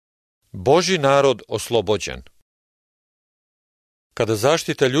Božji narod oslobođen. Kada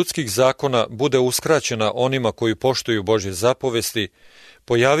zaštita ljudskih zakona bude uskraćena onima koji poštuju Božje zapovesti,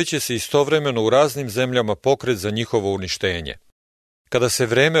 pojavit će se istovremeno u raznim zemljama pokret za njihovo uništenje. Kada se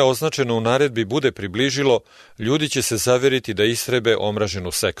vreme označeno u naredbi bude približilo, ljudi će se zaveriti da istrebe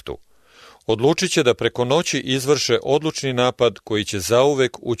omraženu sektu. Odlučit će da preko noći izvrše odlučni napad koji će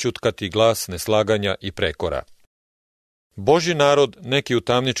zauvek ućutkati glas neslaganja i prekora. Božji narod, neki u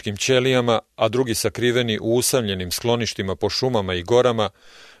tamničkim ćelijama, a drugi sakriveni u usamljenim skloništima po šumama i gorama,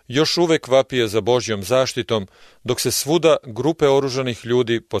 još uvek vapije za Božjom zaštitom, dok se svuda grupe oružanih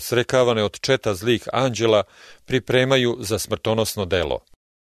ljudi, podsrekavane od četa zlih anđela, pripremaju za smrtonosno delo.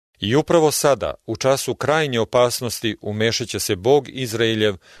 I upravo sada, u času krajnje opasnosti, umešaće se Bog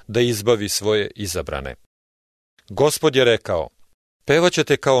Izraeljev da izbavi svoje izabrane. Gospod je rekao: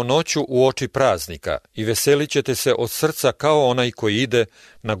 pevaćete kao noću u oči praznika i veselit ćete se od srca kao onaj koji ide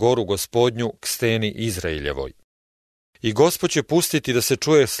na goru Gospodnju k steni Izraeljevoj. I Gospod će pustiti da se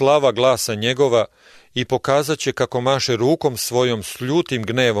čuje slava glasa njegova i pokazat će kako maše rukom svojom s ljutim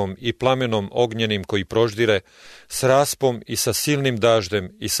gnjevom i plamenom ognjenim koji proždire, s raspom i sa silnim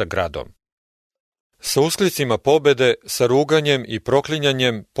daždem i sa gradom. Sa usklicima pobede, sa ruganjem i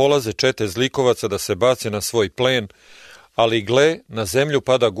proklinjanjem polaze čete zlikovaca da se bace na svoj plen, ali gle, na zemlju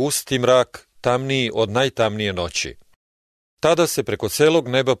pada gusti mrak, tamniji od najtamnije noći. Tada se preko celog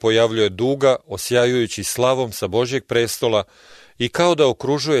neba pojavljuje duga, osjajujući slavom sa Božjeg prestola i kao da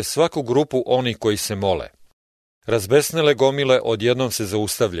okružuje svaku grupu onih koji se mole. Razbesnele gomile odjednom se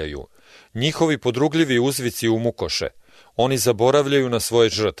zaustavljaju. Njihovi podrugljivi uzvici umukoše. Oni zaboravljaju na svoje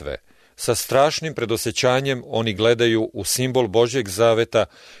žrtve. Sa strašnim predosećanjem oni gledaju u simbol Božjeg zaveta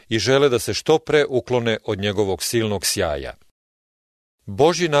i žele da se što pre uklone od njegovog silnog sjaja.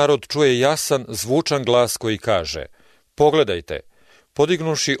 Božji narod čuje jasan, zvučan glas koji kaže: pogledajte,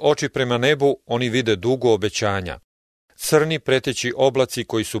 podignuši oči prema nebu, oni vide dugu obećanja. Crni preteći oblaci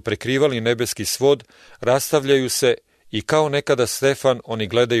koji su prekrivali nebeski svod rastavljaju se i kao nekada Stefan oni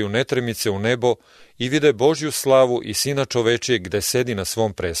gledaju netremice u nebo i vide Božju slavu i Sina čovečijeg gde sedi na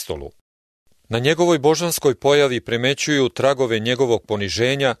svom prestolu. Na njegovoj božanskoj pojavi primećuju tragove njegovog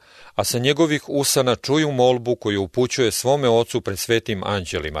poniženja, a sa njegovih usana čuju molbu koju upućuje svome ocu pred svetim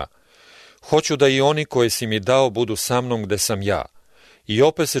anđelima. Hoću da i oni koje si mi dao budu sa mnom gde sam ja. I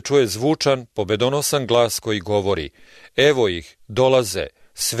opet se čuje zvučan, pobedonosan glas koji govori: evo ih, dolaze,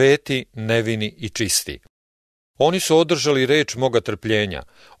 sveti, nevini i čisti. Oni su održali reč moga trpljenja,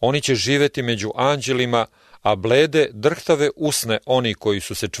 oni će živeti među anđelima, a blede, drhtave usne oni koji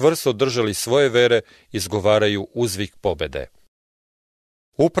su se čvrsto držali svoje vere izgovaraju uzvik pobede.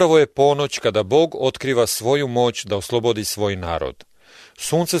 Upravo je ponoć kada Bog otkriva svoju moć da oslobodi svoj narod.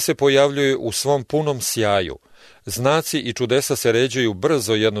 Sunce se pojavljuje u svom punom sjaju, znaci i čudesa se ređaju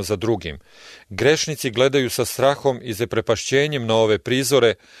brzo jedno za drugim, grešnici gledaju sa strahom i zaprepašćenjem na ove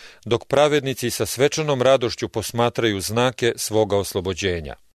prizore, dok pravednici sa svečanom radošću posmatraju znake svoga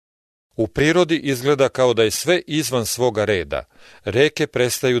oslobođenja. U prirodi izgleda kao da je sve izvan svoga reda, reke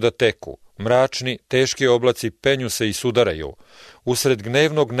prestaju da teku, mračni, teški oblaci penju se i sudaraju. Usred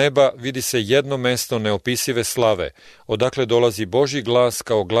gnevnog neba vidi se jedno mesto neopisive slave, odakle dolazi Božji glas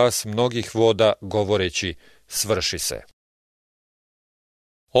kao glas mnogih voda, govoreći: svrši se.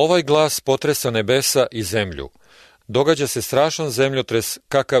 Ovaj glas potresa nebesa i zemlju. Događa se strašan zemljotres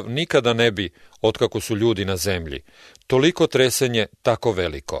kakav nikada ne bi, otkako su ljudi na zemlji. Toliko tresenje, tako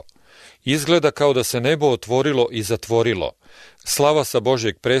veliko. Izgleda kao da se nebo otvorilo i zatvorilo. Slava sa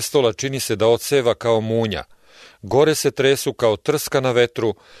Božjeg prestola čini se da odseva kao munja. Gore se tresu kao trska na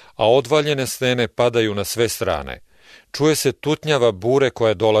vetru, a odvaljene stene padaju na sve strane. Čuje se tutnjava bure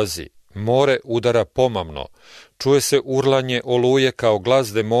koja dolazi. More udara pomamno. Čuje se urlanje oluje kao glas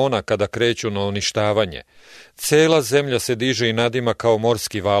demona kada kreću na uništavanje. Cela zemlja se diže i nadima kao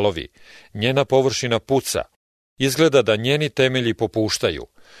morski valovi. Njena površina puca. Izgleda da njeni temelji popuštaju.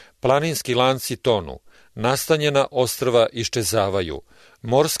 Planinski lanci tonu, nastanjena ostrva iščezavaju,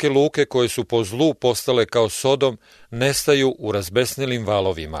 morske luke koje su po zlu postale kao Sodom nestaju u razbesnelim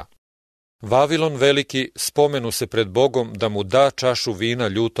valovima. Vavilon veliki spomenu se pred Bogom da mu da čašu vina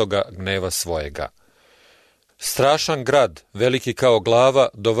ljutoga gneva svojega. Strašan grad, veliki kao glava,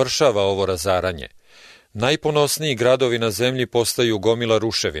 dovršava ovo razaranje. Najponosniji gradovi na zemlji postaju gomila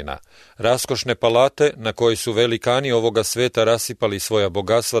ruševina. Raskošne palate, na koje su velikani ovoga sveta rasipali svoja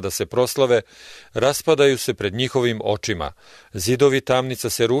bogatstva da se proslave, raspadaju se pred njihovim očima. Zidovi tamnica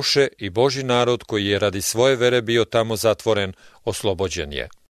se ruše i Božji narod, koji je radi svoje vere bio tamo zatvoren, oslobođen je.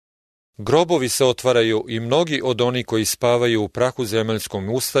 Grobovi se otvaraju i mnogi od onih koji spavaju u prahu zemaljskom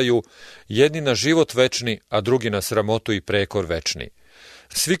ustaju, jedni na život večni, a drugi na sramotu i prekor večni.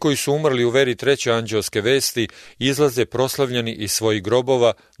 Svi koji su umrli u veri treće anđelske vesti izlaze proslavljeni iz svojih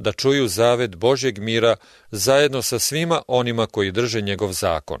grobova da čuju zavet Božjeg mira zajedno sa svima onima koji drže njegov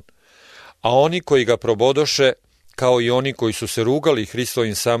zakon. A oni koji ga probodoše, kao i oni koji su se rugali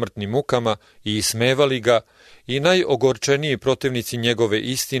Hristovim samrtnim mukama i ismevali ga, i najogorčeniji protivnici njegove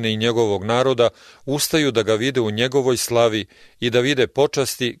istine i njegovog naroda ustaju da ga vide u njegovoj slavi i da vide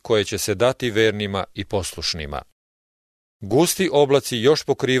počasti koje će se dati vernima i poslušnima. Gusti oblaci još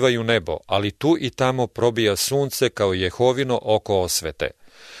pokrivaju nebo, ali tu i tamo probija sunce kao Jehovino oko osvete.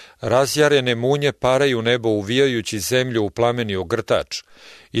 Razjarene munje paraju nebo uvijajući zemlju u plameni ogrtač.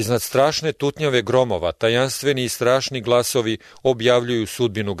 Iznad strašne tutnjave gromova, tajanstveni i strašni glasovi objavljuju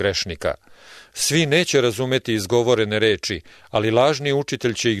sudbinu grešnika. Svi neće razumeti izgovorene reči, ali lažni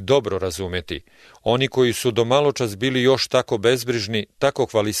učitelj će ih dobro razumeti. Oni koji su do maločas bili još tako bezbrižni, tako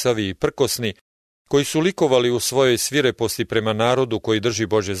hvalisavi i prkosni, koji su likovali u svojoj svireposti prema narodu koji drži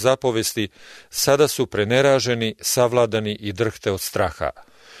Božje zapovesti, sada su preneraženi, savladani i drhte od straha.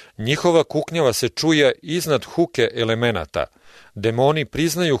 Njihova kuknjava se čuje iznad huke elemenata. Demoni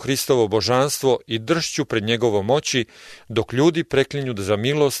priznaju Hristovo božanstvo i dršću pred njegovom moći, dok ljudi preklinju za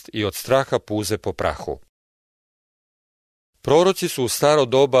milost i od straha puze po prahu. Proroci su u staro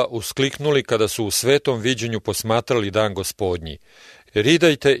doba uskliknuli kada su u svetom viđenju posmatrali dan Gospodnji.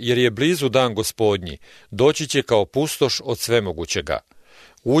 Ridajte, jer je blizu dan Gospodnji, doći će kao pustoš od svemogućega.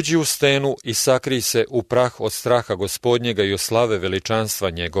 Uđi u stenu i sakrij se u prah od straha Gospodnjega i od slave veličanstva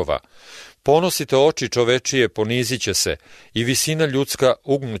njegova. Ponosite oči čovečije, ponizit će se, i visina ljudska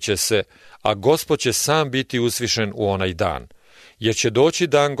ugnuće se, a Gospod će sam biti uzvišen u onaj dan. Jer će doći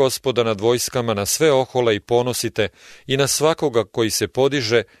dan Gospoda nad vojskama na sve ohole i ponosite i na svakoga koji se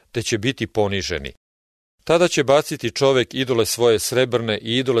podiže, te će biti poniženi. Tada će baciti čovek idole svoje srebrne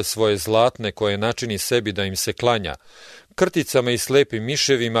i idole svoje zlatne koje načini sebi da im se klanja, krticama i slepim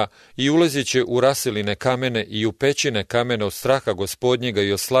miševima, i ulazit će u raseline kamene i u pećine kamene od straha Gospodnjega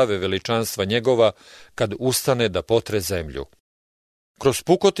i od slave veličanstva njegova, kad ustane da potre zemlju. Kroz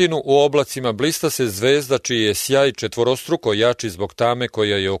pukotinu u oblacima blista se zvezda čiji je sjaj četvorostruko jači zbog tame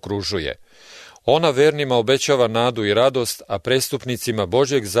koja je okružuje. Ona vernima obećava nadu i radost, a prestupnicima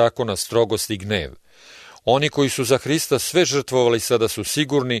Božjeg zakona strogost i gnev. Oni koji su za Hrista sve žrtvovali sada su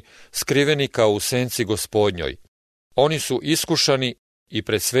sigurni, skriveni kao u senci Gospodnjoj. Oni su iskušani i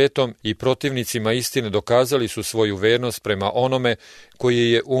pred svetom i protivnicima istine dokazali su svoju vernost prema onome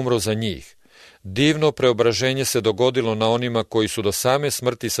koji je umro za njih. Divno preobraženje se dogodilo na onima koji su do same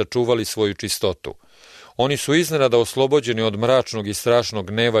smrti sačuvali svoju čistotu. Oni su iznenada oslobođeni od mračnog i strašnog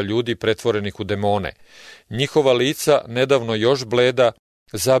gneva ljudi pretvorenih u demone. Njihova lica, nedavno još bleda,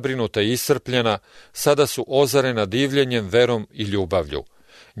 zabrinuta i iscrpljena, sada su ozarena divljenjem, verom i ljubavlju.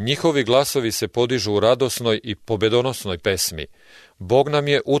 Njihovi glasovi se podižu u radosnoj i pobedonosnoj pesmi. Bog nam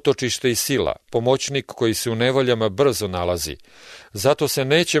je utočište i sila, pomoćnik koji se u nevoljama brzo nalazi. Zato se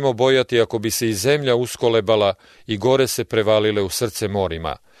nećemo bojati ako bi se i zemlja uskolebala i gore se prevalile u srce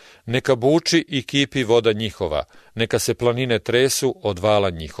morima. Neka buči i kipi voda njihova, neka se planine tresu od vala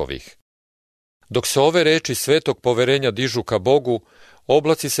njihovih. Dok se ove reči svetog poverenja dižu ka Bogu,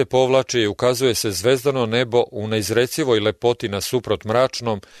 oblaci se povlače i ukazuje se zvezdano nebo u neizrecivoj lepoti nasuprot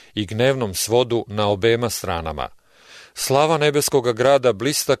mračnom i gnevnom svodu na obema stranama. Slava nebeskoga grada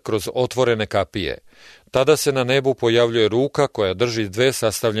blista kroz otvorene kapije. Tada se na nebu pojavljuje ruka koja drži dve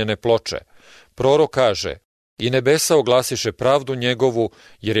sastavljene ploče. Prorok kaže: i nebesa oglasiše pravdu njegovu,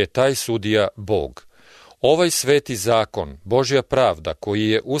 jer je taj sudija Bog. Ovaj sveti zakon, Božja pravda, koji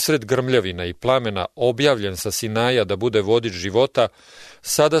je usred grmljavina i plamena objavljen sa Sinaja da bude vodič života,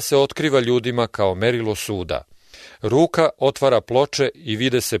 sada se otkriva ljudima kao merilo suda. Ruka otvara ploče i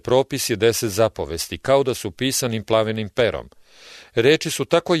vide se propisi 10 zapovesti, kao da su pisanim plavenim perom. Reči su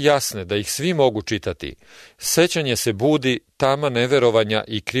tako jasne da ih svi mogu čitati. Sećanje se budi, tama neverovanja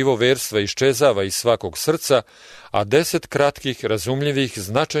i krivoverstva iščezava iz svakog srca, a 10 kratkih, razumljivih,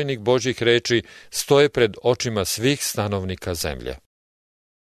 značajnih Božjih reči stoje pred očima svih stanovnika zemlje.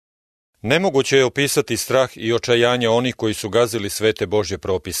 Nemoguće je opisati strah i očajanje onih koji su gazili svete Božje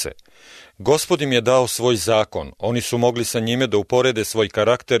propise. Gospod im je dao svoj zakon, oni su mogli sa njime da uporede svoj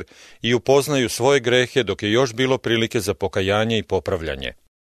karakter i upoznaju svoje grehe dok je još bilo prilike za pokajanje i popravljanje.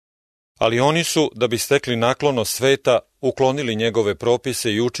 Ali oni su, da bi stekli naklonost sveta, uklonili njegove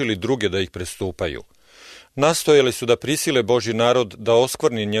propise i učili druge da ih prestupaju. Nastojali su da prisile Božji narod da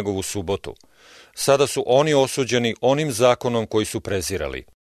oskvrni njegovu subotu. Sada su oni osuđeni onim zakonom koji su prezirali.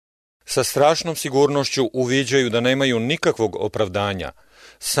 Sa strašnom sigurnošću uviđaju da nemaju nikakvog opravdanja.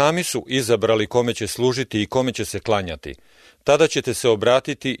 Sami su izabrali kome će služiti i kome će se klanjati. Tada ćete se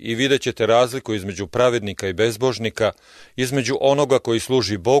obratiti i vidjet ćete razliku između pravednika i bezbožnika, između onoga koji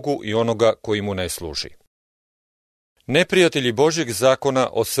služi Bogu i onoga koji mu ne služi. Neprijatelji Božjeg zakona,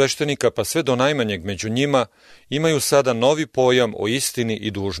 od sveštenika pa sve do najmanjeg među njima, imaju sada novi pojam o istini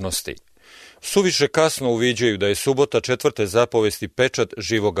i dužnosti. Suviše kasno uviđaju da je subota 4. zapovesti pečat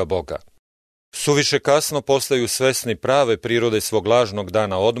živoga Boga. Suviše kasno postaju svesni prave prirode svog lažnog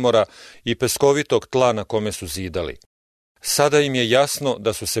dana odmora i peskovitog tla na kome su zidali. Sada im je jasno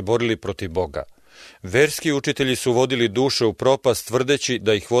da su se borili protiv Boga. Verski učitelji su vodili duše u propast tvrdeći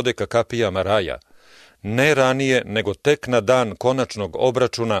da ih vode ka kapijama raja. Ne ranije, nego tek na dan konačnog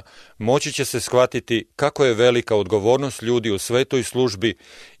obračuna moći će se shvatiti kako je velika odgovornost ljudi u svetoj službi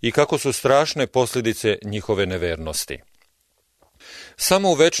i kako su strašne posljedice njihove nevernosti. Samo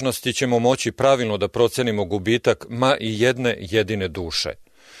u večnosti ćemo moći pravilno da procenimo gubitak ma i jedne jedine duše.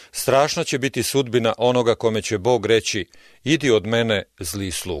 Strašna će biti sudbina onoga kome će Bog reći: idi od mene,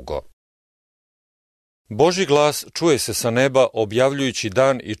 zli slugo. Božji glas čuje se sa neba objavljujući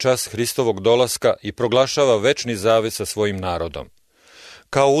dan i čas Hristovog dolaska i proglašava večni zavet sa svojim narodom.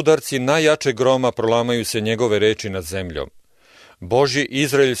 Kao udarci najjačeg groma prolamaju se njegove reči nad zemljom. Božji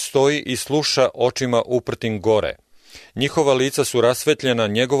Izrael stoji i sluša očima uprtim gore. Njihova lica su rasvetljena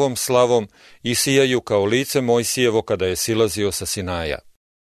njegovom slavom i sijaju kao lice Mojsijevo kada je silazio sa Sinaja.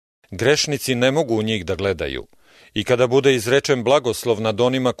 Grešnici ne mogu u njih da gledaju. I kada bude izrečen blagoslov nad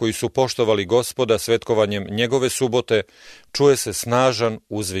onima koji su poštovali Gospoda svetkovanjem njegove subote, čuje se snažan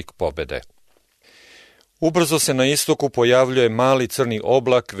uzvik pobede. Ubrzo se na istoku pojavljuje mali crni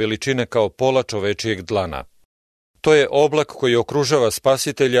oblak veličine kao pola čovečijeg dlana. To je oblak koji okružava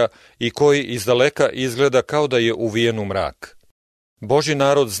Spasitelja i koji izdaleka izgleda kao da je uvijen u mrak. Božji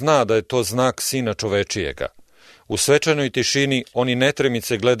narod zna da je to znak Sina čovečijega. U svečanoj tišini oni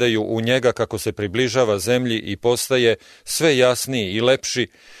netremice gledaju u njega kako se približava zemlji i postaje sve jasniji i lepši,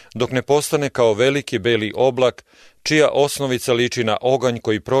 dok ne postane kao veliki beli oblak, čija osnovica liči na oganj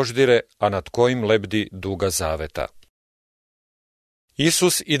koji proždire, a nad kojim lebdi duga zaveta.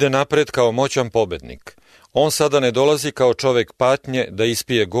 Isus ide napred kao moćan pobednik. On sada ne dolazi kao čovek patnje da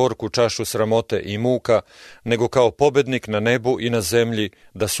ispije gorku čašu sramote i muka, nego kao pobednik na nebu i na zemlji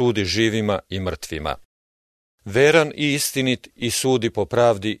da sudi živima i mrtvima. Veran i istinit i sudi po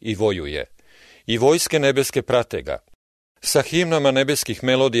pravdi i vojuje. I vojske nebeske prate ga. Sa himnama nebeskih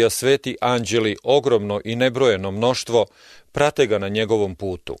melodija sveti anđeli, ogromno i nebrojeno mnoštvo, prate ga na njegovom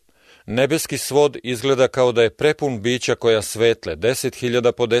putu. Nebeski svod izgleda kao da je prepun bića koja svetle,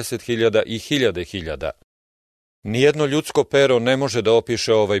 10.000 po 10.000 i hiljade hiljada. Nijedno ljudsko pero ne može da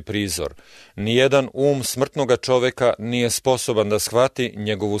opiše ovaj prizor. Nijedan smrtnoga čoveka nije sposoban da shvati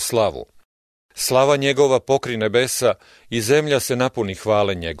njegovu slavu. Slava njegova pokri nebesa i zemlja se napuni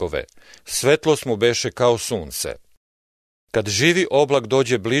hvale njegove. Svetlost mu beše kao sunce. Kad živi oblak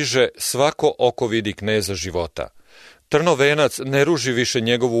dođe bliže, svako oko vidi kneza života. Trnovenac ne ruži više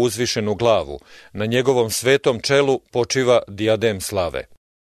njegovu uzvišenu glavu, na njegovom svetom čelu počiva dijadem slave.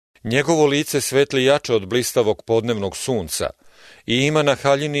 Njegovo lice svetli jače od blistavog podnevnog sunca i ima na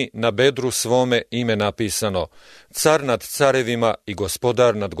haljini na bedru svome ime napisano: Car nad carevima i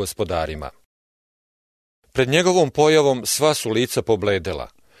gospodar nad gospodarima. Pred njegovom pojavom sva su lica pobledela.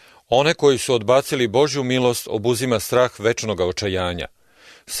 One koji su odbacili Božju milost obuzima strah večnoga očajanja.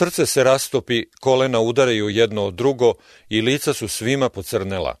 Srce se rastopi, kolena udaraju jedno od drugo i lica su svima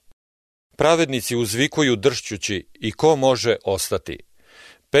pocrnela. Pravednici uzvikuju dršćući: i ko može ostati?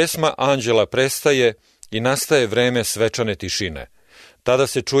 Pesma anđela prestaje i nastaje vreme svečane tišine. Tada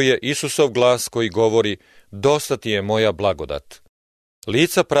se čuje Isusov glas koji govori: dosta ti je moja blagodat.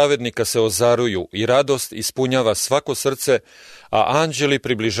 Lica pravednika se ozaruju i radost ispunjava svako srce, a anđeli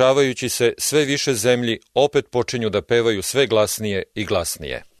približavajući se sve više zemlji opet počinju da pevaju sve glasnije i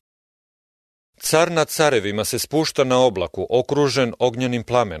glasnije. Car nad carevima se spušta na oblaku, okružen ognjenim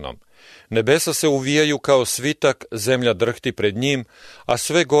plamenom. Nebesa se uvijaju kao svitak, zemlja drhti pred njim, a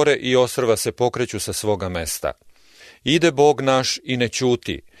sve gore i ostrva se pokreću sa svoga mesta. Ide Bog naš i ne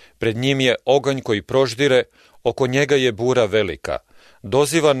ćuti, pred njim je oganj koji proždire, oko njega je bura velika.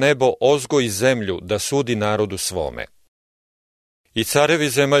 Doziva nebo ozgo i zemlju da sudi narodu svome. I carevi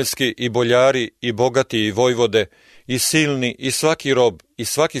zemaljski, i boljari, i bogati, i vojvode, i silni, i svaki rob, i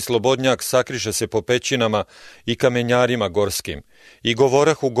svaki slobodnjak sakriše se po pećinama i kamenjarima gorskim, i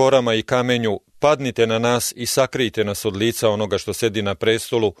govorah u gorama i kamenju: padnite na nas i sakrijte nas od lica onoga što sedi na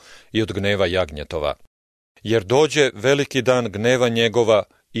prestolu i od gneva jagnjetova. Jer dođe veliki dan gneva njegova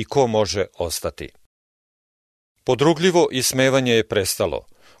i ko može ostati? Podrugljivo ismevanje je prestalo.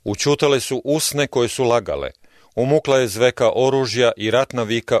 Učutale su usne koje su lagale. Umukla je zveka oružja i ratna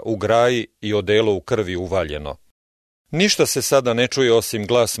vika u graji i odelo u krvi uvaljeno. Ništa se sada ne čuje osim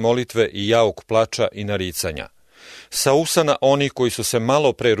glas molitve i jauk plača i naricanja. Sa usana onih koji su se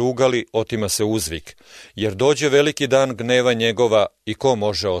malo pre rugali otima se uzvik, jer dođe veliki dan gneva njegova i ko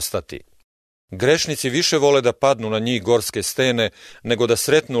može ostati. Grešnici više vole da padnu na njih gorske stene, nego da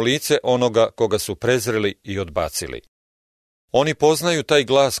sretnu lice onoga koga su prezreli i odbacili. Oni poznaju taj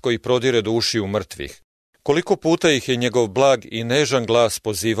glas koji prodire do ušiju mrtvih. Koliko puta ih je njegov blag i nežan glas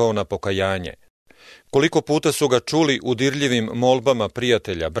pozivao na pokajanje. Koliko puta su ga čuli u dirljivim molbama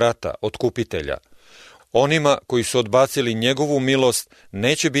prijatelja, brata, otkupitelja. Onima koji su odbacili njegovu milost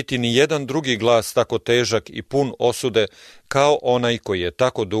neće biti ni jedan drugi glas tako težak i pun osude kao onaj koji je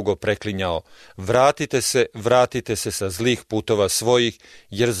tako dugo preklinjao: vratite se sa zlih putova svojih,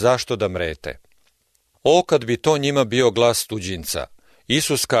 jer zašto da mrete? O, kad bi to njima bio glas tuđinca!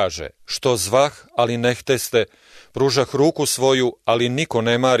 Isus kaže: što zvah, ali ne hteste, pružah ruku svoju, ali niko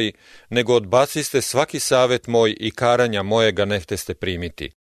ne mari, nego odbaciste svaki savet moj i karanja mojega ne hteste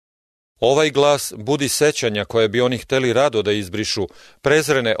primiti. Ovaj glas budi sećanja koje bi oni hteli rado da izbrišu,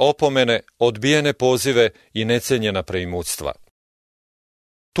 prezrene opomene, odbijene pozive i necenjena preimutstva.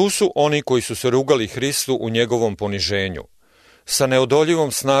 Tu su oni koji su se rugali Hristu u njegovom poniženju. Sa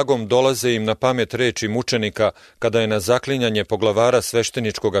neodoljivom snagom dolaze im na pamet reči mučenika kada je na zaklinjanje poglavara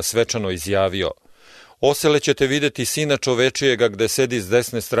svešteničkoga svečano izjavio: osele ćete videti Sina čovečijega gde sedi s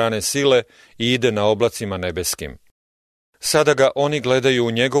desne strane sile i ide na oblacima nebeskim. Sada ga oni gledaju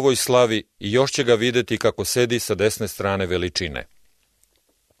u njegovoj slavi i još će ga videti kako sedi sa desne strane veličine.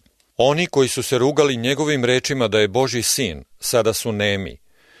 Oni koji su se rugali njegovim rečima da je Božji sin, sada su nemi.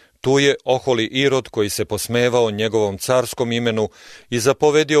 Tu je oholi Irod koji se posmevao njegovom carskom imenu i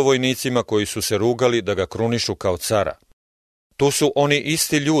zapovedio vojnicima koji su se rugali da ga krunišu kao cara. Tu su oni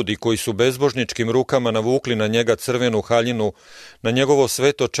isti ljudi koji su bezbožničkim rukama navukli na njega crvenu haljinu, na njegovo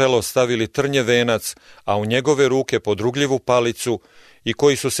sveto čelo stavili trnje venac, a u njegove ruke podrugljivu palicu, i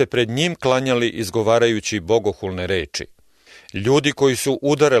koji su se pred njim klanjali izgovarajući bogohulne reči. Ljudi koji su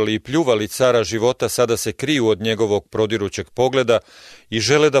udarali i pljuvali cara života sada se kriju od njegovog prodirućeg pogleda i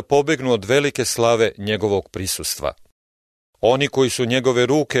žele da pobegnu od velike slave njegovog prisustva. Oni koji su njegove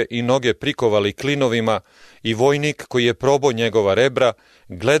ruke i noge prikovali klinovima i vojnik koji je probao njegova rebra,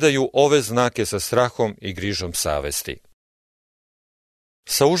 gledaju ove znake sa strahom i grižom savesti.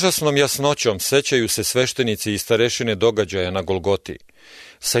 Sa užasnom jasnoćom sećaju se sveštenici i starešine događaja na Golgoti.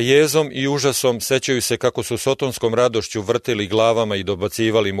 Sa jezom i užasom sećaju se kako su sotonskom radošću vrteli glavama i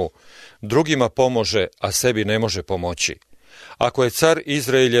dobacivali mu: drugima pomože, a sebi ne može pomoći. Ako je car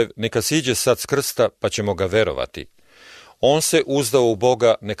Izraeljev, neka siđe sad s krsta, pa ćemo ga verovati. On se uzdao u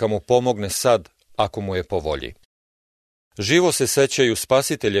Boga, neka mu pomogne sad, ako mu je po volji. Živo se sećaju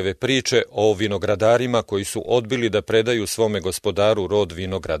Spasiteljeve priče o vinogradarima koji su odbili da predaju svome gospodaru rod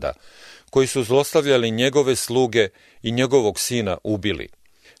vinograda, koji su zlostavljali njegove sluge i njegovog sina ubili.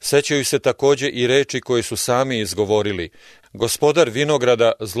 Sećaju se takođe i reči koje su sami izgovorili: gospodar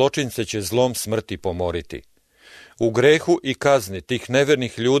vinograda zločince će zlom smrti pomoriti. U grehu i kazni tih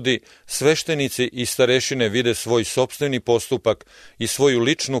nevernih ljudi sveštenici i starešine vide svoj sopstveni postupak i svoju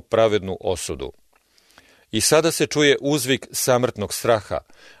ličnu pravednu osudu. I sada se čuje uzvik samrtnog straha,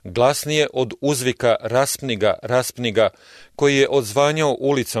 glasnije od uzvika raspni ga, koji je odzvanjao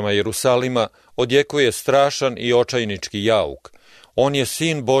ulicama Jerusalima, odjekuje strašan i očajnički jauk. On je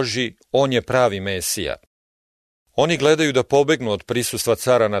sin Božji, on je pravi Mesija. Oni gledaju da pobegnu od prisustva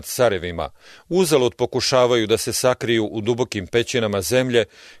cara nad carevima, uzalud pokušavaju da se sakriju u dubokim pećinama zemlje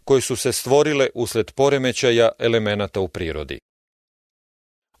koje su se stvorile usled poremećaja elemenata u prirodi.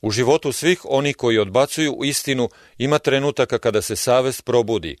 U životu svih onih koji odbacuju istinu ima trenutaka kada se savest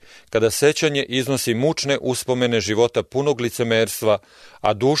probudi, kada sećanje iznosi mučne uspomene života punog licemerstva,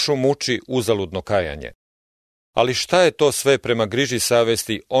 a dušu muči uzaludno kajanje. Ali šta je to sve prema griži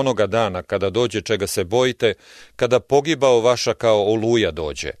savesti onoga dana kada dođe čega se bojite, kada pogibao vaša kao oluja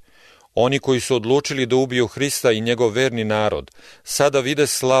dođe? Oni koji su odlučili da ubiju Hrista i njegov verni narod, sada vide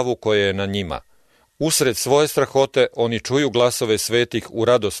slavu koja je na njima. Usred svoje strahote oni čuju glasove svetih u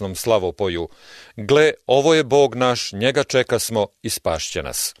radosnom slavopoju: gle, ovo je Bog naš, njega čekasmo i spašće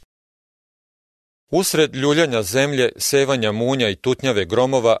nas. Usred ljuljanja zemlje, sevanja munja i tutnjave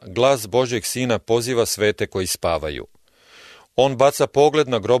gromova, glas Božjeg Sina poziva svete koji spavaju. On baca pogled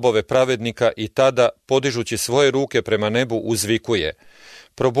na grobove pravednika i tada, podižući svoje ruke prema nebu, uzvikuje: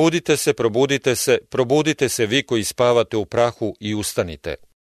 probudite se, probudite se, probudite se vi koji spavate u prahu i ustanite.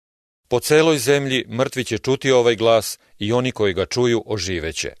 Po celoj zemlji mrtvi će čuti ovaj glas i oni koji ga čuju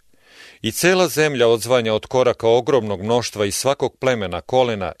oživeće. I cela zemlja odzvanja od koraka ogromnog mnoštva iz svakog plemena,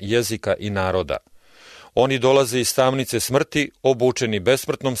 kolena, jezika i naroda. Oni dolaze iz tamnice smrti, obučeni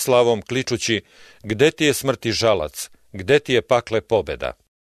besmrtnom slavom, kličući: gde ti je smrti žalac, gde ti je pakle pobeda?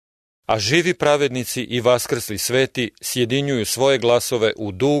 A živi pravednici i vaskrsli sveti sjedinjuju svoje glasove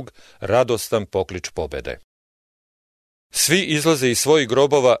u dug, radostan poklič pobede. Svi izlaze iz svojih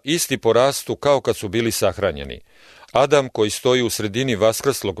grobova isti po rastu kao kad su bili sahranjeni. Adam, koji stoji u sredini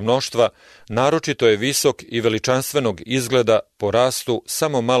vaskrslog mnoštva, naročito je visok i veličanstvenog izgleda po rastu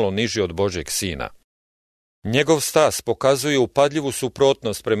samo malo niži od Božjeg sina. Njegov stas pokazuje upadljivu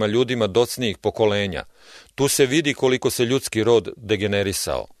suprotnost prema ljudima docnijih pokolenja. Tu se vidi koliko se ljudski rod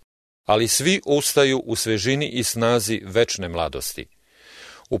degenerisao. Ali svi ustaju u svežini i snazi večne mladosti.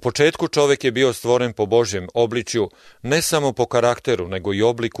 U početku čovek je bio stvoren po Božjem obličju, ne samo po karakteru, nego i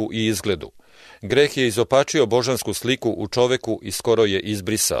obliku i izgledu. Greh je izopačio božansku sliku u čoveku i skoro je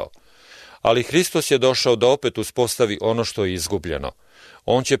izbrisao. Ali Hristos je došao da opet uspostavi ono što je izgubljeno.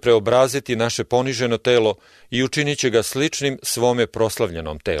 On će preobraziti naše poniženo telo i učinit će ga sličnim svome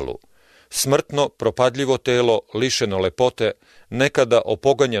proslavljenom telu. Smrtno, propadljivo telo, lišeno lepote, nekada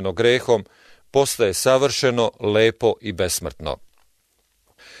opoganjeno grehom, postaje savršeno, lepo i besmrtno.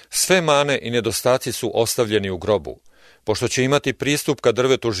 Sve mane i nedostaci su ostavljeni u grobu. Pošto će imati pristup ka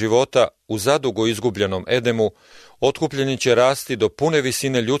drvetu života, u zadugo izgubljenom Edemu, otkupljeni će rasti do pune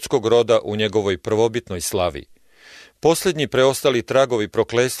visine ljudskog roda u njegovoj prvobitnoj slavi. Posljednji preostali tragovi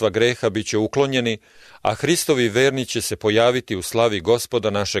prokletstva greha bit će uklonjeni, a Hristovi verni će se pojaviti u slavi Gospoda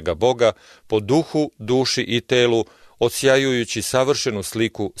našega Boga po duhu, duši i telu, odsjajujući savršenu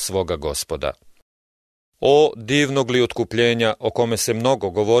sliku svoga Gospoda. O divnog li otkupljenja o kome se mnogo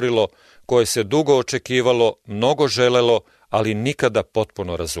govorilo, koje se dugo očekivalo, mnogo želelo, ali nikada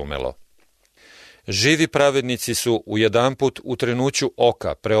potpuno razumelo. Živi pravednici su ujedanput u trenuću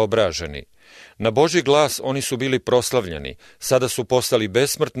oka preobraženi. Na Božji glas oni su bili proslavljeni, sada su postali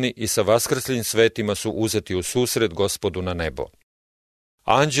besmrtni i sa vaskrslim svetima su uzeti u susret Gospodu na nebo.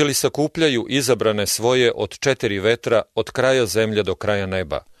 Anđeli sakupljaju izabrane svoje od 4 vetra, od kraja zemlje do kraja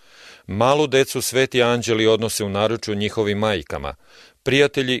neba. Malu decu sveti anđeli odnose u naručju njihovim majkama.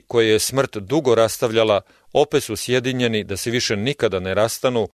 Prijatelji koje je smrt dugo rastavljala, opet su sjedinjeni da se više nikada ne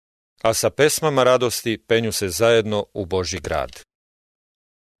rastanu, a sa pesmama radosti penju se zajedno u Božji grad.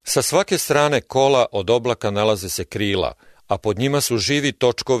 Sa svake strane kola od oblaka nalaze se krila, a pod njima su živi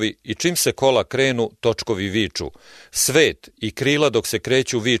točkovi i čim se kola krenu, točkovi viču. Svet i krila dok se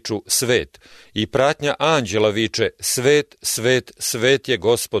kreću viču svet i pratnja anđela viče svet, svet, svet je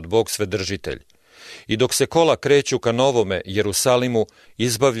Gospod Bog Svedržitelj. I dok se kola kreću ka novome Jerusalimu,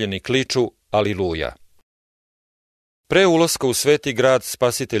 izbavljeni kliču Aliluja. Pre ulaska u sveti grad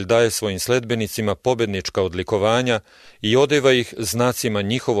Spasitelj daje svojim sledbenicima pobednička odlikovanja i odeva ih znacima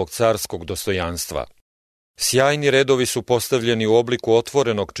njihovog carskog dostojanstva. Sjajni redovi su postavljeni u obliku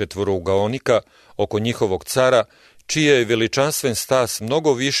otvorenog četvorougaonika oko njihovog cara, čiji je veličanstven stas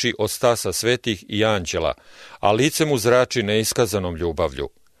mnogo viši od stasa svetih i anđela, a lice mu zrači neiskazanom ljubavlju.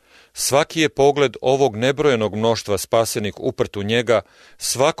 Svaki je pogled ovog nebrojenog mnoštva spasenih uprt u njega,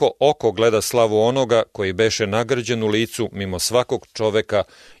 svako oko gleda slavu onoga koji beše nagrđen u licu mimo svakog čoveka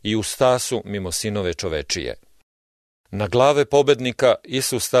i u stasu mimo sinove čovečije. Na glave pobednika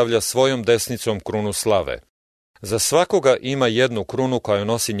Isus stavlja svojom desnicom krunu slave. Za svakoga ima jednu krunu koja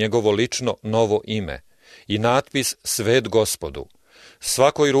nosi njegovo lično novo ime i natpis Svet Gospodu.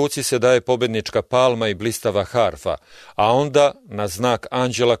 Svakoj ruci se daje pobednička palma i blistava harfa, a onda, na znak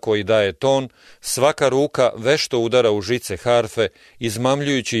anđela koji daje ton, svaka ruka vešto udara u žice harfe,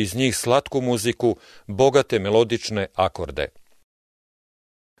 izmamljujući iz njih slatku muziku, bogate melodične akorde.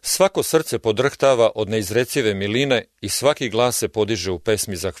 Svako srce podrhtava od neizrecive miline i svaki glas se podiže u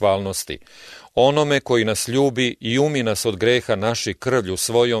pesmi zahvalnosti. Onome koji nas ljubi i umi nas od greha naši krvlju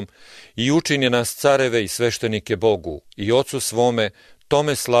svojom i učini nas careve i sveštenike Bogu i Ocu svome,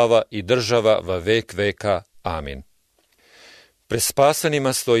 tome slava i država va vek veka. Amin. Pred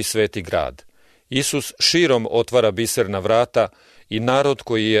spasenima stoji sveti grad. Isus širom otvara biserna vrata i narod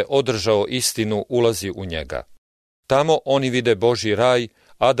koji je održao istinu ulazi u njega. Tamo oni vide Božji raj,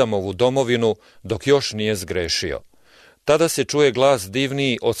 Adamovu domovinu, dok još nije zgrešio. Tada se čuje glas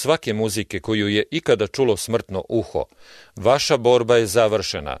divniji od svake muzike koju je ikada čulo smrtno uho. Vaša borba je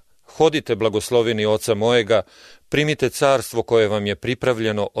završena. Hodite blagosloveni Oca mojega, primite carstvo koje vam je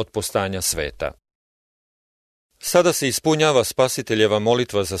pripravljeno od postanja sveta. Sada se ispunjava Spasiteljeva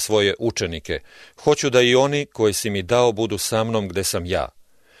molitva za svoje učenike. Hoću da i oni koje si mi dao budu sa mnom gde sam ja.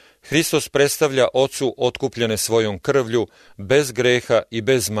 Hristos predstavlja Ocu otkupljene svojom krvlju, bez greha i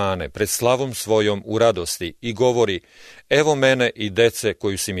bez mane, pred slavom svojom u radosti i govori, evo mene i dece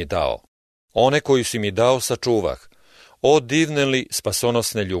koju si mi dao. One koju si mi dao sačuvah. O divne li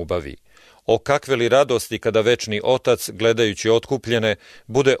spasonosne ljubavi! O kakve li radosti kada večni Otac, gledajući otkupljene,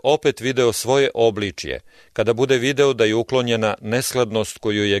 bude opet video svoje obličje, kada bude video da je uklonjena neskladnost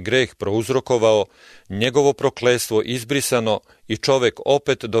koju je greh prouzrokovao, njegovo prokletstvo izbrisano i čovek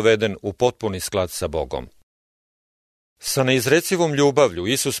opet doveden u potpuni sklad sa Bogom. Sa neizrecivom ljubavlju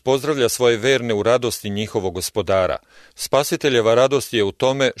Isus pozdravlja svoje verne u radosti njihovog Gospodara. Spasiteljeva radost je u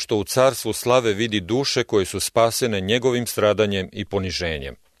tome što u carstvu slave vidi duše koje su spasene njegovim stradanjem i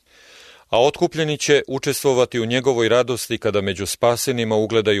poniženjem. A otkupljeni će učestvovati u njegovoj radosti kada među spasenima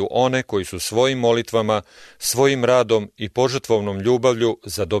ugledaju one koji su svojim molitvama, svojim radom i požrtvovnom ljubavlju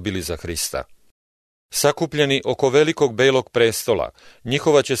zadobili za Hrista. Sakupljeni oko velikog belog prestola,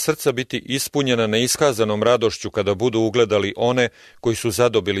 njihova će srca biti ispunjena neiskazanom radošću kada budu ugledali one koji su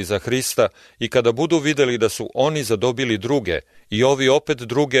zadobili za Hrista i kada budu vidjeli da su oni zadobili druge i ovi opet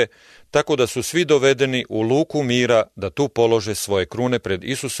druge, tako da su svi dovedeni u luku mira da tu polože svoje krune pred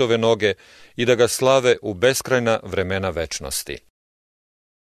Isusove noge i da ga slave u beskrajna vremena večnosti.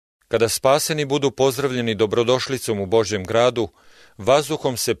 Kada spaseni budu pozdravljeni dobrodošlicom u Božjem gradu,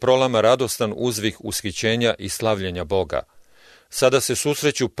 vazduhom se prolama radostan uzvih ushićenja i slavljenja Boga. Sada se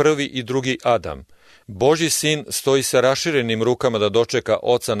susreću prvi i drugi Adam. Božji sin stoji sa raširenim rukama da dočeka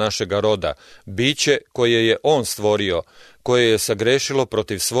oca našega roda, biće koje je on stvorio, koje je sagrešilo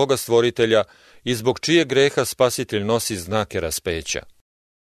protiv svoga stvoritelja i zbog čije greha spasitelj nosi znake raspeća.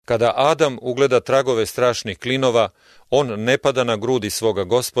 Kada Adam ugleda tragove strašnih klinova, on ne pada na grudi svoga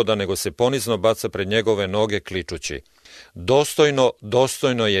Gospoda, nego se ponizno baca pred njegove noge kličući: Dostojno,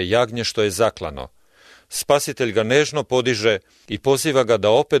 dostojno je jagnje što je zaklano. Spasitelj ga nežno podiže i poziva ga da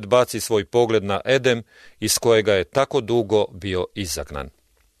opet baci svoj pogled na Edem, iz kojega je tako dugo bio izagnan.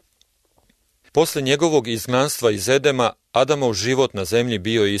 Posle njegovog izgnanstva iz Edema, Adamov život na zemlji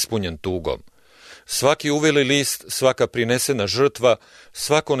bio je ispunjen tugom. Svaki uveli list, svaka prinesena žrtva,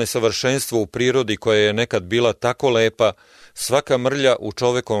 svako nesavršenstvo u prirodi koja je nekad bila tako lepa, svaka mrlja u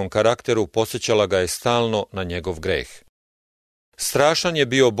čovekovom karakteru podsjećala ga je stalno na njegov greh. Strašan je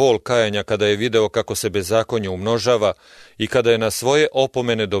bio bol kajanja kada je video kako se bezakonje umnožava i kada je na svoje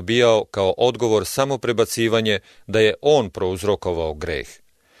opomene dobijao kao odgovor samo prebacivanje da je on prouzrokovao greh.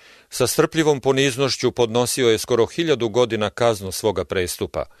 Sa strpljivom poniznošću podnosio je skoro 1000 godina kaznu svoga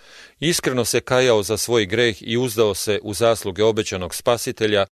prestupa. Iskreno se kajao za svoj greh i uzdao se u zasluge obećanog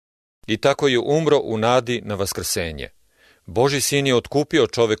spasitelja i tako je umro u nadi na vaskrsenje. Božji sin je otkupio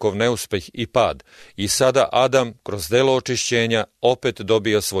čovekov neuspeh i pad i sada Adam, kroz delo očišćenja, opet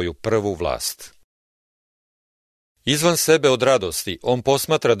dobija svoju prvu vlast. Izvan sebe od radosti, on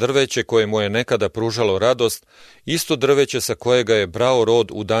posmatra drveće koje mu je nekada pružalo radost, isto drveće sa kojega je brao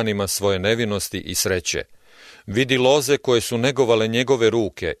rod u danima svoje nevinosti i sreće. Vidi loze koje su negovale njegove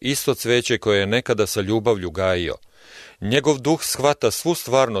ruke, isto cveće koje je nekada sa ljubavlju gajio. Njegov duh shvata svu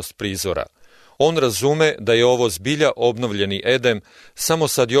stvarnost prizora. On razume da je ovo zbilja obnovljeni Edem, samo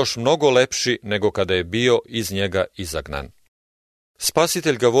sad još mnogo lepši nego kada je bio iz njega izagnan.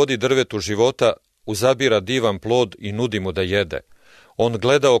 Spasitelj ga vodi drvetu života, uzabira divan plod i nudi mu da jede. On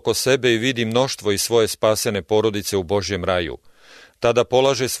gleda oko sebe i vidi mnoštvo iz svoje spasene porodice u Božjem raju. Tada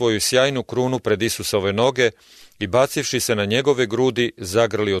polaže svoju sjajnu krunu pred Isusove noge i bacivši se na njegove grudi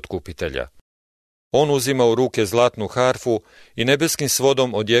zagrli otkupitelja. On uzima u ruke zlatnu harfu i nebeskim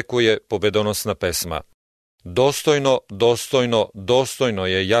svodom odjekuje pobedonosna pesma: Dostojno, dostojno, dostojno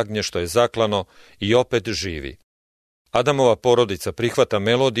je jagnje što je zaklano i opet živi. Adamova porodica prihvata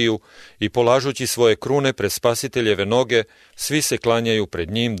melodiju i polažući svoje krune pred spasiteljeve noge, svi se klanjaju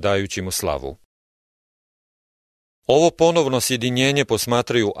pred njim dajući mu slavu. Ovo ponovno sjedinjenje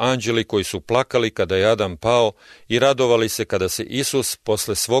posmatraju anđeli koji su plakali kada je Adam pao i radovali se kada se Isus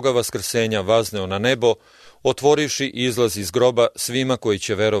posle svoga vaskrsenja vazneo na nebo, otvorivši izlaz iz groba svima koji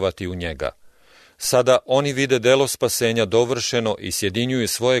će verovati u njega. Sada oni vide delo spasenja dovršeno i sjedinjuju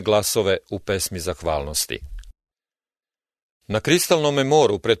svoje glasove u pesmi zahvalnosti. Na kristalnome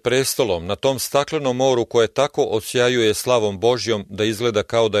moru pred prestolom, na tom staklenom moru koje tako odsjajuje slavom Božjom da izgleda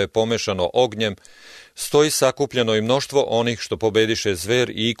kao da je pomešano ognjem, stoji sakupljeno i mnoštvo onih što pobediše zver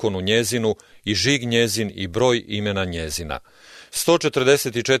i ikonu njezinu i žig njezin i broj imena njezina.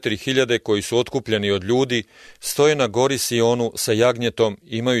 144.000 koji su otkupljeni od ljudi stoje na gori Sionu sa jagnjetom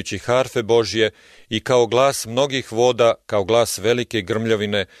imajući harfe Božje i kao glas mnogih voda, kao glas velike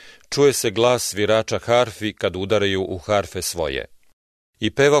grmljavine, čuje se glas svirača harfi kad udaraju u harfe svoje.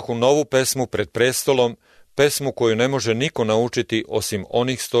 I pevahu novu pesmu pred prestolom, pesmu koju ne može niko naučiti osim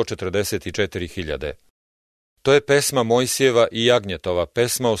onih 144.000. To je pesma Mojsijeva i Jagnjetova,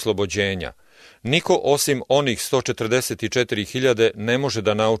 pesma oslobođenja. Niko osim onih 144.000 ne može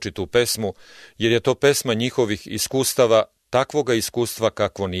da nauči tu pesmu, jer je to pesma njihovih iskustava, takvoga iskustva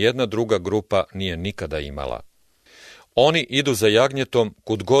kakvo nijedna druga grupa nije nikada imala. Oni idu za jagnjetom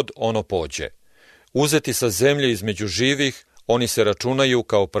kud god ono pođe. Uzeti sa zemlje između živih, oni se računaju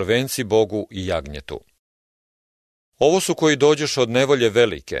kao prvenci Bogu i jagnjetu. Ovo su koji dođeš od nevolje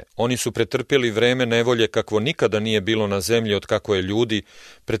velike, oni su pretrpjeli vreme nevolje kakvo nikada nije bilo na zemlji od kako je ljudi,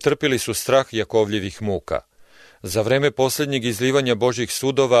 pretrpjeli su strah Jakovljevih muka. Za vreme posljednjeg izlivanja Božjih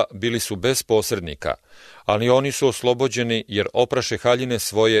sudova bili su bez posrednika, ali oni su oslobođeni jer opraše haljine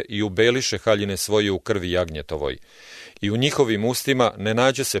svoje i ubeliše haljine svoje u krvi jagnjetovoj. I u njihovim ustima ne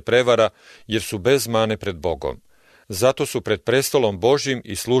nađe se prevara jer su bez mane pred Bogom. Zato su pred prestolom Božjim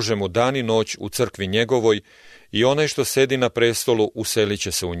i služe mu dan i noć u crkvi njegovoj i onaj što sedi na prestolu uselit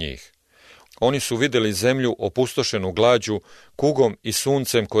će se u njih. Oni su vidjeli zemlju opustošenu glađu, kugom i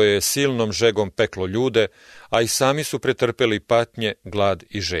suncem koje je silnom žegom peklo ljude, a i sami su pretrpeli patnje, glad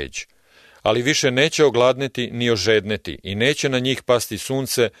i žeđ. Ali više neće ogladneti ni ožedneti i neće na njih pasti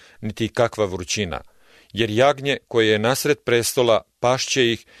sunce niti kakva vrućina, jer jagnje koje je nasred prestola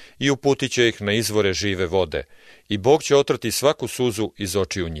pašće ih i uputit će ih na izvore žive vode, i Bog će otrati svaku suzu iz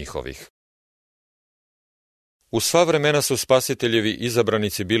očiju njihovih. U sva vremena su spasiteljevi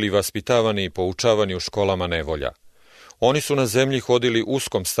izabranici bili vaspitavani i poučavani u školama nevolja. Oni su na zemlji hodili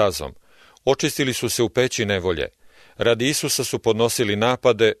uskom stazom, očistili su se u peći nevolje, radi Isusa su podnosili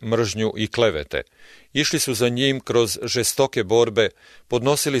napade, mržnju i klevete, išli su za njim kroz žestoke borbe,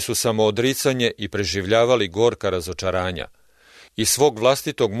 podnosili su samoodricanje i preživljavali gorka razočaranja. Iz svog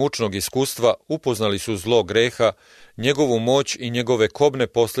vlastitog mučnog iskustva upoznali su zlo greha, njegovu moć i njegove kobne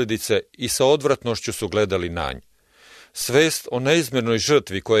posljedice i sa odvratnošću su gledali na nj. Svest o neizmjernoj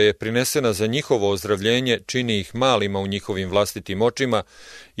žrtvi koja je prinesena za njihovo ozdravljenje čini ih malima u njihovim vlastitim očima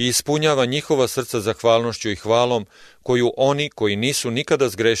i ispunjava njihova srca zahvalnošću i hvalom koju oni koji nisu nikada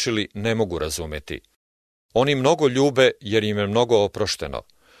zgrešili ne mogu razumeti. Oni mnogo ljube jer im je mnogo oprošteno.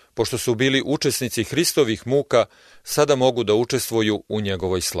 Pošto su bili učesnici Hristovih muka, sada mogu da učestvuju u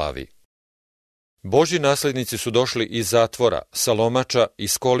njegovoj slavi. Božji nasljednici su došli iz zatvora, sa lomača,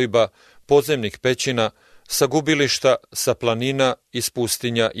 iz koliba, podzemnih pećina, sa gubilišta, sa planina, iz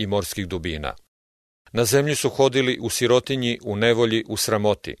pustinja i morskih dubina. Na zemlji su hodili u sirotinji, u nevolji, u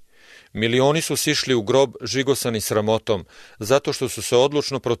sramoti. Milioni su sišli u grob žigosani sramotom, zato što su se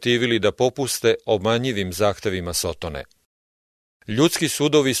odlučno protivili da popuste obmanjivim zahtevima Sotone. Ljudski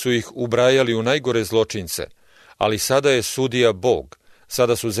sudovi su ih ubrajali u najgore zločince, ali sada je sudija Bog,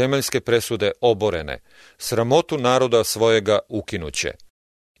 sada su zemaljske presude oborene, sramotu naroda svojega ukinuće.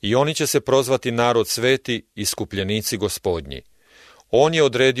 I oni će se prozvati narod sveti, iskupljenici gospodnji. On je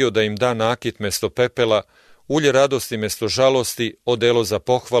odredio da im da nakit mesto pepela, ulje radosti mesto žalosti, odelo za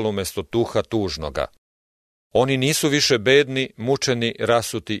pohvalu mesto tuha tužnoga. Oni nisu više bedni, mučeni,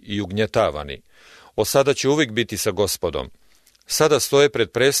 rasuti i ugnjetavani. Od sada će uvijek biti sa Gospodom. Sada stoje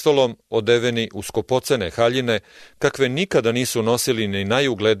pred prestolom, odeveni u skopocene haljine, kakve nikada nisu nosili ni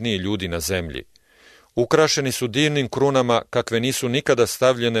najugledniji ljudi na zemlji. Ukrašeni su divnim krunama, kakve nisu nikada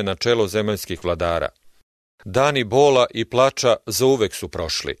stavljene na čelo zemaljskih vladara. Dani bola i plača zauvek su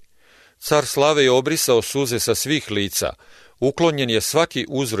prošli. Car slave je obrisao suze sa svih lica, uklonjen je svaki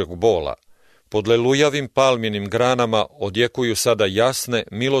uzrok bola. Pod lelujavim palminim granama odjekuju sada jasne,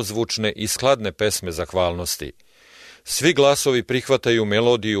 milozvučne i skladne pesme zahvalnosti. Svi glasovi prihvataju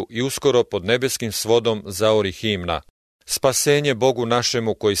melodiju i uskoro pod nebeskim svodom zaori himna: Spasenje Bogu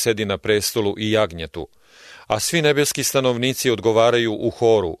našemu koji sedi na prestolu i jagnjetu. A svi nebeski stanovnici odgovaraju u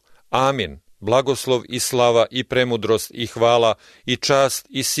horu: Amin, blagoslov i slava i premudrost i hvala i čast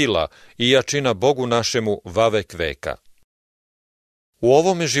i sila i jačina Bogu našemu vavek veka. U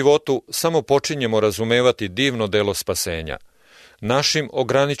ovome životu samo počinjemo razumevati divno delo spasenja. Našim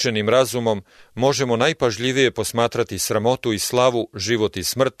ograničenim razumom možemo najpažljivije posmatrati sramotu i slavu, život i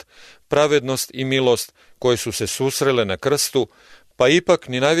smrt, pravednost i milost koje su se susrele na krstu, pa ipak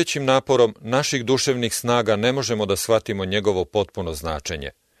ni najvećim naporom naših duševnih snaga ne možemo da shvatimo njegovo potpuno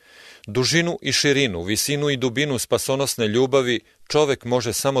značenje. Dužinu i širinu, visinu i dubinu spasonosne ljubavi čovek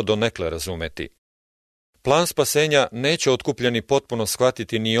može samo donekle razumeti. Plan spasenja neće otkupljeni potpuno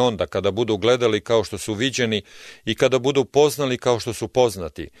shvatiti ni onda kada budu gledali kao što su viđeni i kada budu poznali kao što su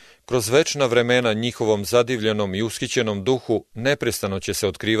poznati. Kroz večna vremena njihovom zadivljenom i ushićenom duhu neprestano će se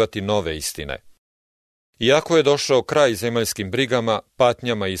otkrivati nove istine. Iako je došao kraj zemaljskim brigama,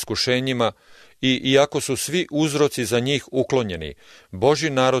 patnjama i iskušenjima i iako su svi uzroci za njih uklonjeni, Božji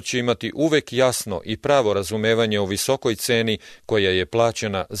narod će imati uvek jasno i pravo razumevanje o visokoj ceni koja je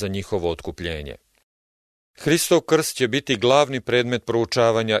plaćena za njihovo otkupljenje. Hristov krst će biti glavni predmet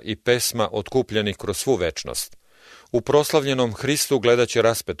proučavanja i pesma otkupljenih kroz svu večnost. U proslavljenom Hristu gledat će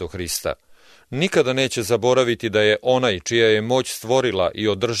raspeto Hrista. nikada neće zaboraviti da je onaj čija je moć stvorila i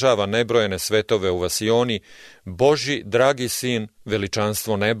održava nebrojene svetove u vasioni, Božji dragi sin,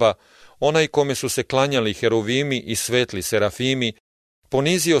 veličanstvo neba, onaj kome su se klanjali heruvimi i svetli serafimi,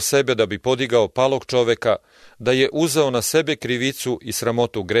 ponizio sebe da bi podigao palog čoveka, da je uzeo na sebe krivicu i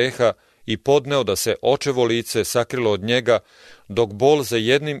sramotu greha i podneo da se očevo lice sakrilo od njega, dok bol za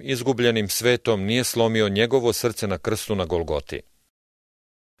jednim izgubljenim svetom nije slomio njegovo srce na krstu na Golgoti.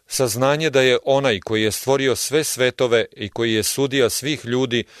 Saznanje da je onaj koji je stvorio sve svetove i koji je sudija svih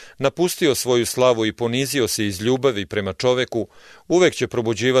ljudi, napustio svoju slavu i ponizio se iz ljubavi prema čoveku, uvek će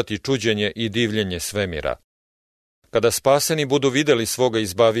probuđivati čuđenje i divljenje svemira. Kada spaseni budu videli svoga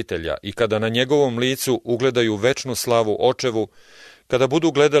izbavitelja i kada na njegovom licu ugledaju večnu slavu očevu, kada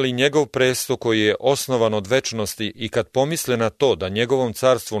budu gledali njegov presto koji je osnovan od večnosti i kad pomisle na to da njegovom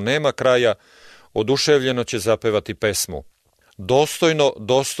carstvu nema kraja, oduševljeno će zapevati pesmu. Dostojno,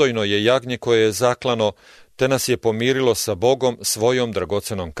 dostojno je jagnje koje je zaklano, te nas je pomirilo sa Bogom svojom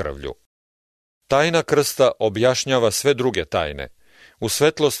dragocenom krvlju. Tajna krsta objašnjava sve druge tajne. U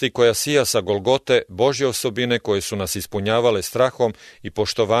svetlosti koja sija sa Golgote, Božje osobine koje su nas ispunjavale strahom i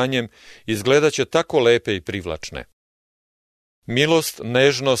poštovanjem, izgledaće tako lepe i privlačne. Milost,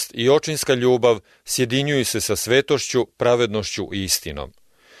 nežnost i očinska ljubav sjedinjuju se sa svetošću, pravednošću i istinom.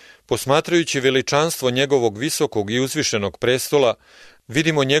 Posmatrajući veličanstvo njegovog visokog i uzvišenog prestola,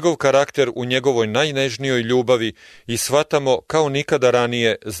 vidimo njegov karakter u njegovoj najnežnijoj ljubavi i shvatamo kao nikada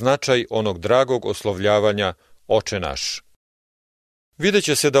ranije značaj onog dragog oslovljavanja Oče naš.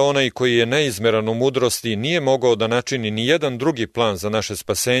 Videće se da onaj koji je neizmeran u mudrosti nije mogao da načini ni jedan drugi plan za naše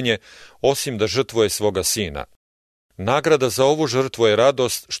spasenje, osim da žrtvuje svoga sina. Nagrada za ovu žrtvu je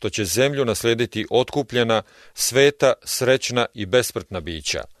radost što će zemlju naslediti otkupljena, sveta, srećna i besmrtna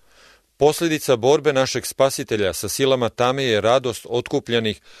bića. Posljedica borbe našeg spasitelja sa silama tame je radost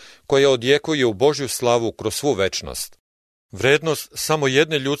otkupljenih koja odjekuje u Božju slavu kroz svu večnost. Vrednost samo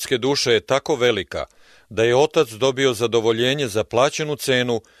jedne ljudske duše je tako velika da je Otac dobio zadovoljenje za plaćenu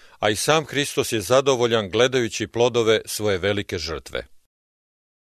cenu, a i sam Hristos je zadovoljan gledajući plodove svoje velike žrtve.